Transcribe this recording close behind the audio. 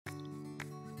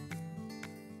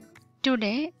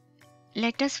Today,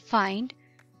 let us find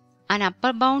an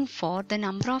upper bound for the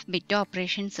number of bit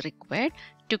operations required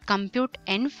to compute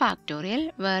n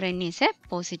factorial where n is a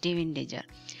positive integer.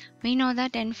 We know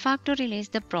that n factorial is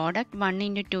the product 1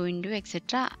 into 2 into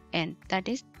etc. n, that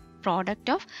is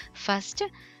product of first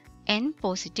n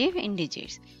positive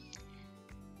integers.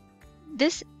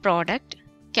 This product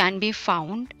can be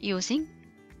found using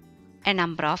a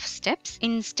number of steps.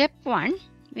 In step 1,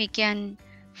 we can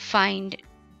find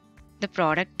the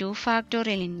product 2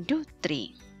 factorial into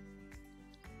 3.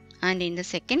 And in the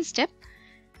second step,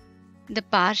 the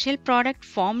partial product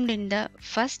formed in the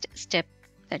first step,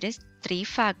 that is 3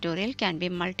 factorial, can be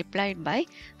multiplied by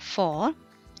 4.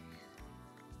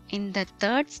 In the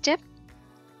third step,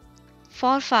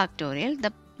 4 factorial,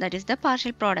 that is the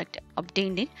partial product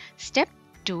obtained in step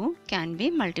 2, can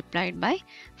be multiplied by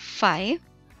 5,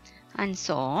 and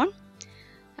so on.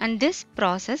 And this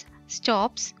process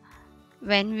stops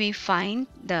when we find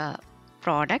the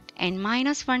product n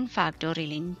minus 1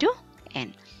 factorial into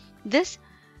n. This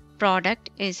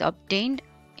product is obtained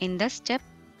in the step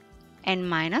n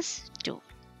minus 2.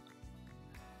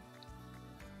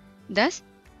 Thus,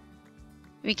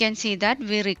 we can see that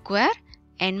we require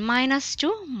n minus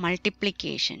 2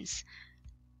 multiplications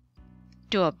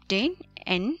to obtain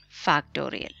n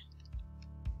factorial.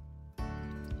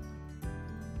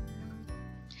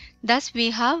 Thus, we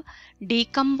have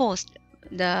decomposed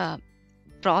the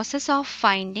process of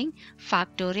finding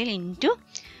factorial into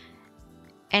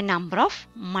a number of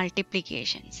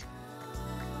multiplications.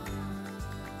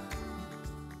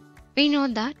 We know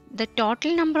that the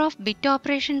total number of bit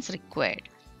operations required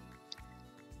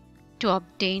to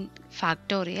obtain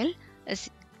factorial is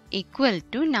equal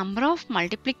to number of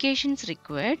multiplications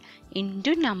required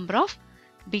into number of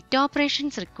bit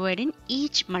operations required in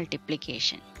each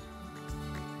multiplication.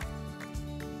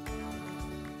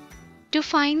 To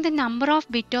find the number of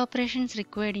bit operations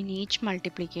required in each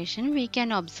multiplication, we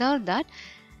can observe that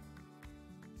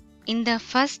in the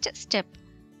first step,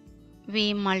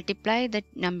 we multiply the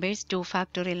numbers 2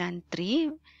 factorial and 3.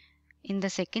 In the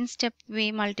second step,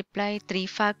 we multiply 3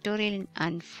 factorial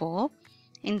and 4.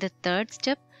 In the third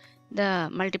step, the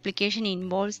multiplication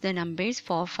involves the numbers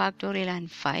 4 factorial and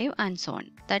 5, and so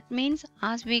on. That means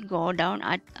as we go down,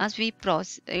 as we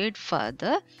proceed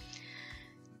further,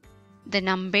 the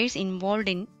numbers involved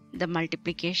in the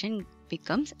multiplication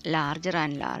becomes larger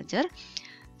and larger.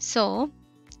 So,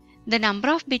 the number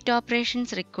of bit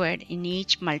operations required in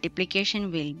each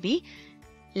multiplication will be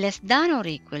less than or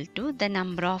equal to the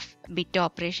number of bit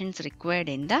operations required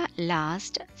in the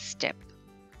last step.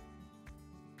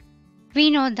 We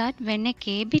know that when a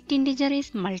k-bit integer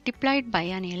is multiplied by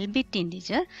an l-bit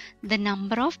integer, the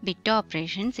number of bit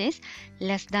operations is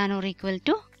less than or equal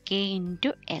to k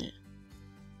into l.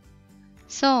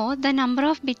 So, the number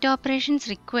of bit operations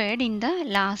required in the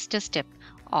last step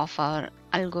of our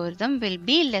algorithm will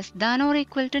be less than or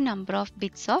equal to number of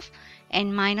bits of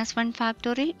n minus 1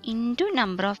 factorial into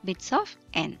number of bits of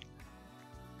n.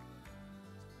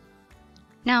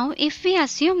 Now, if we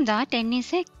assume that n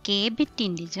is a k-bit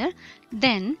integer,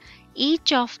 then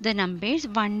each of the numbers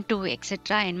 1, 2,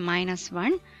 etc. n minus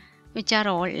 1, which are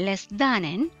all less than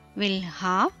n, will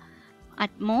have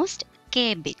at most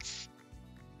k bits.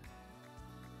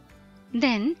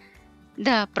 Then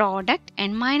the product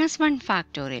n minus 1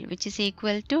 factorial, which is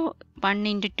equal to 1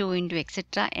 into 2 into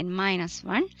etc. n minus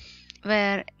 1,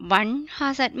 where 1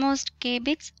 has at most k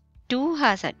bits, 2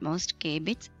 has at most k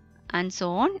bits, and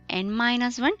so on. N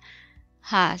minus 1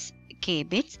 has k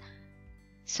bits.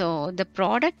 So the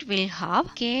product will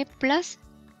have k plus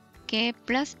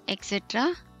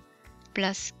etc.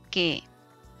 plus k.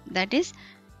 That is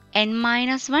n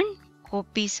minus 1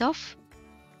 copies of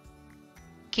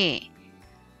k,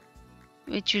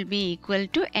 which will be equal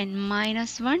to n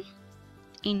minus 1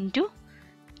 into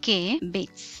k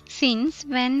bits. Since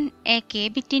when a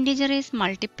k-bit integer is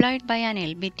multiplied by an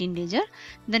l-bit integer,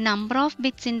 the number of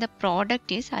bits in the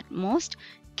product is at most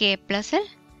k plus l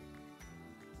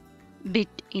bit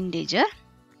integer.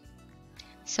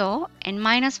 So, n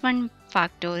minus 1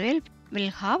 factorial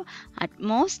will have at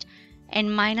most n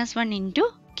minus 1 into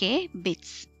k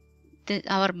bits.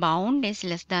 Our bound is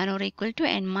less than or equal to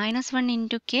n minus 1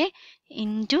 into k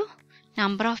into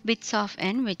number of bits of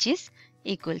n, which is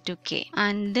equal to k.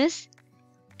 And this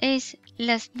is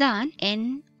less than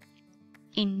n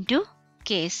into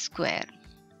k square,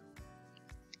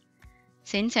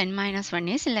 since n minus 1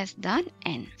 is less than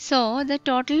n. So, the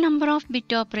total number of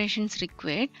bit operations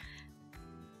required,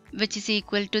 which is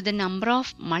equal to the number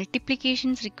of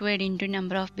multiplications required into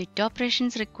number of bit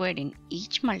operations required in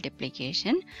each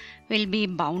multiplication, will be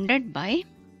bounded by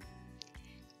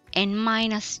n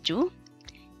minus 2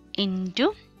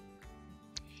 into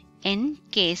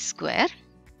nk square,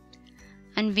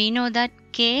 and we know that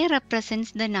k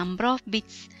represents the number of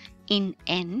bits in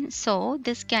n, so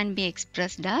this can be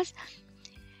expressed as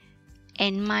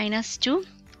n minus 2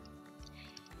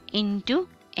 into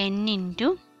n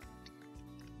into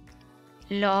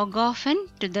log of n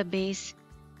to the base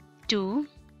 2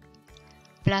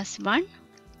 plus 1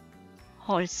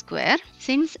 whole square.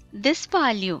 Since this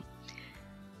value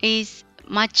is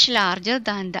much larger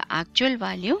than the actual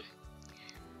value,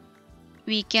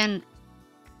 we can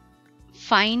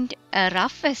find a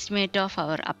rough estimate of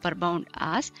our upper bound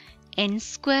as n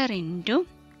square into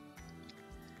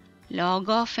log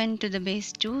of n to the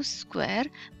base 2 square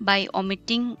by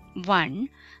omitting 1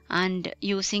 and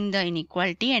using the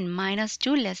inequality n minus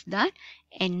 2 less than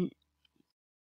n